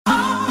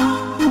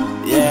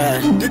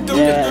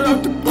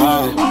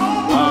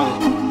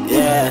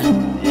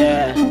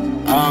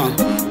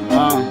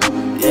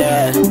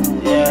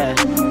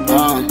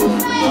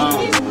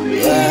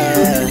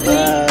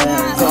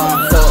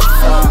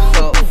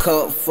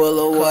Cup full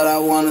of what I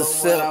wanna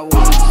sip.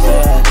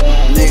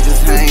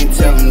 Niggas ain't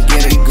tell them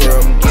get it,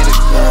 girl.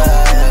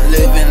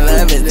 Living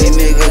lavish, these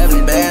niggas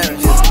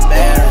embarrassed.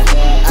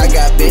 I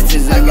got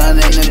bitches in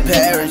London and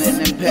Paris.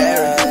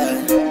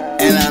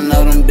 And I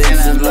know them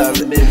bitches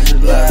love it.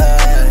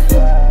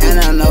 And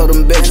I know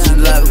them bitches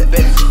love it.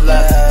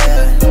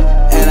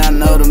 And I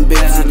know them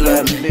bitches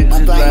love me.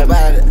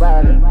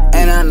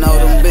 And I know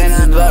them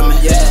bitches love me.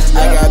 I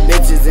got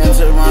bitches in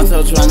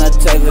Toronto tryna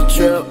take a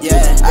trip.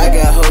 I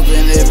got hoes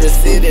in every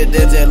city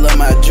that just love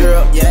my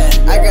drip.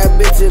 I got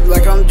bitches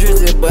like I'm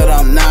Drizzy, but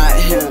I'm not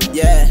him.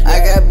 I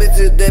got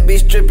bitches that be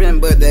stripping,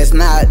 but that's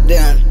not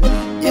them.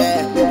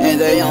 And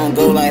they don't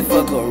go like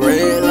fuck a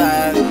red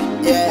light.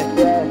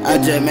 I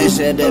just make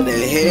sure that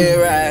they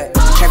hear right.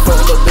 Can't fuck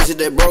with those bitches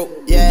that broke.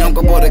 Young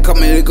Guapo, they call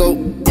me the GOAT.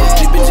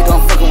 These bitches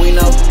gon' fuck we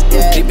know.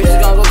 These bitches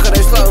gon' go cut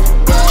they slow.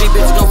 These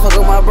bitches gon' fuck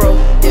with my bro.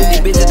 These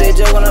bitches they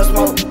just wanna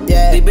smoke.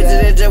 These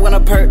bitches they just wanna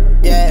perk.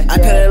 I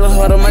cut that little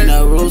hard on my. Ain't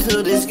no rules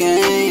to this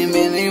game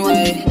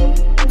anyway.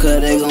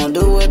 Cause they gon'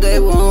 do what they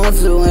want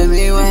to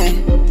anyway.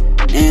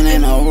 And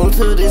ain't no rule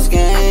to this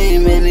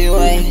game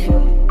anyway.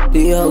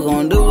 These hoes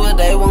gon' do what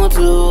they want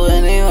to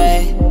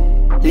anyway.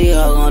 These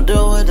hoes gon' do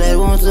what they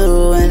want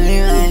to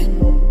anyway.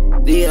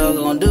 These hoes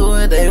gon' do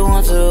what they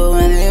want to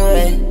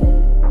anyway.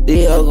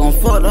 These hoes gon'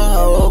 fuck the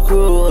whole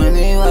crew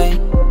anyway.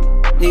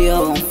 These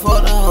hoes gon'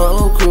 fuck the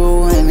whole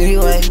crew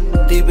anyway.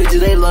 These bitches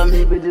they love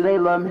me.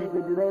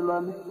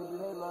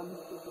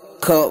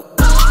 Cup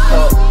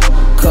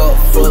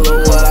full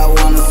of what I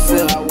wanna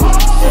sip.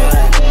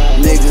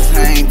 Niggas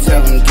ain't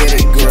tell them get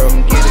it, girl.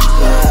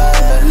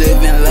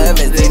 Living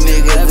lavish, they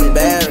niggas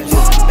embarrassed.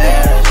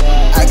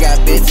 I got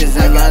bitches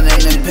in London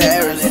and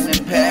Paris.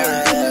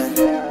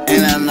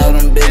 And I know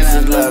them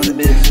bitches love it.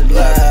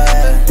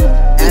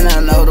 And I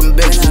know them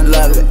bitches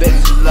love it.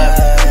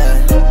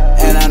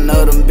 And I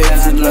know them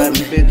bitches love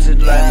me.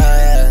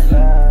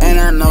 And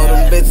I know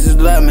them bitches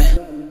love me.